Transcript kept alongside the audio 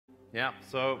Yeah,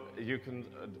 so you can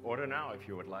order now if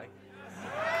you would like.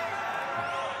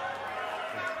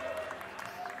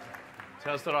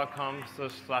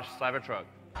 Tesla.com/Cybertruck.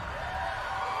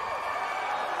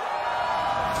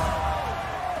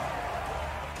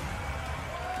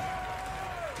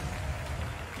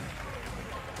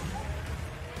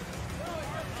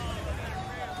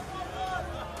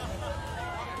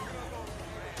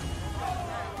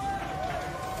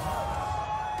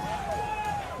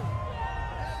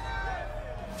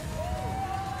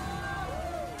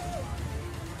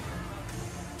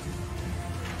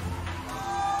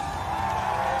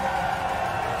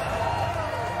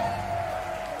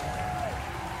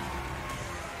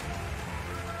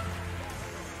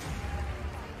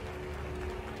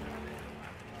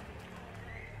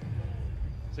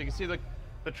 So you can see the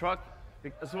truck.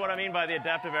 This is what I mean by the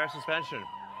adaptive air suspension.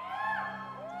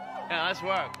 Yeah, nice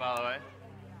work, by the way.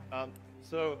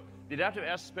 So the adaptive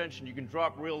air suspension, you can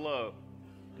drop real low,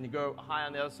 and you go high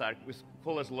on the other side. We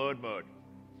call this load mode.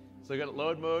 So you got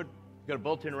load mode, you got a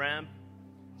built-in ramp.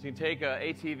 So you can take a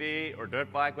ATV or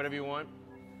dirt bike, whatever you want,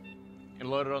 and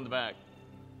load it on the back.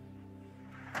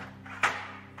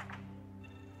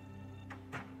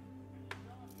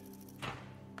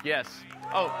 Yes.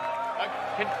 Oh,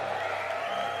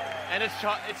 and it's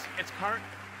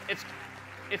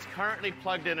currently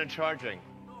plugged in and charging.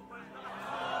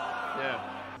 Yeah,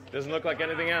 doesn't look like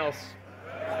anything else.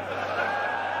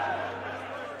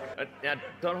 Yeah,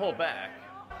 don't hold back.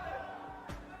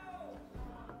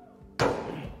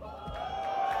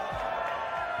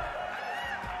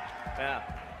 Yeah.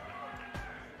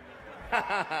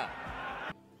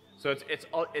 So it's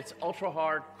ultra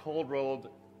hard, cold rolled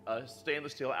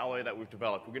stainless steel alloy that we've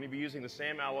developed. We're going to be using the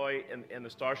same alloy in the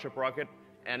Starship rocket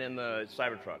and in the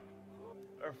Cybertruck.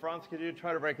 Franz, could you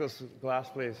try to break this glass,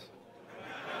 please?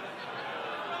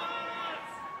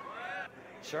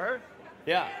 Sure?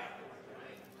 Yeah.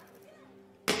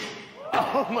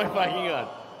 Oh my fucking God.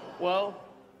 Well,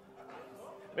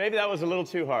 maybe that was a little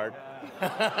too hard.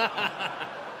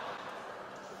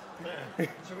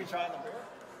 Should we try the beer?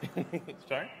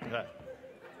 Sorry? Okay.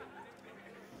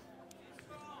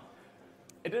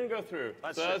 It didn't go through.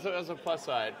 So that's a plus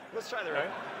side. Let's try the right.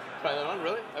 Try that on,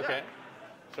 really? Okay.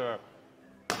 Yeah. Sure.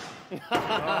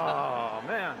 Oh,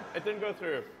 man. It didn't go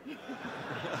through.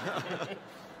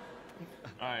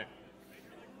 All right.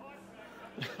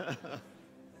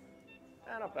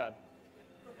 Not bad.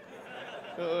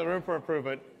 Room for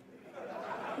improvement.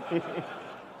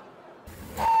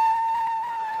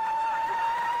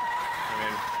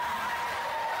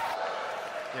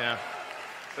 Yeah.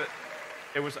 But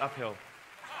it was uphill.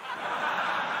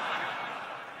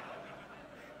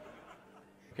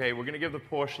 Okay, we're going to give the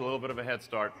Porsche a little bit of a head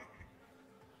start.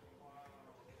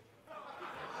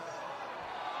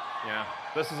 Yeah,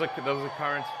 this is a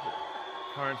current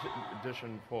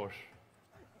edition Porsche.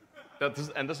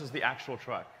 And this is the actual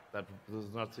truck. This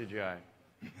is not CGI.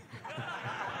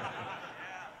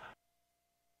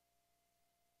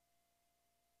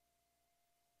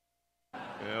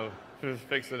 You know, just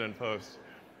fix it in post.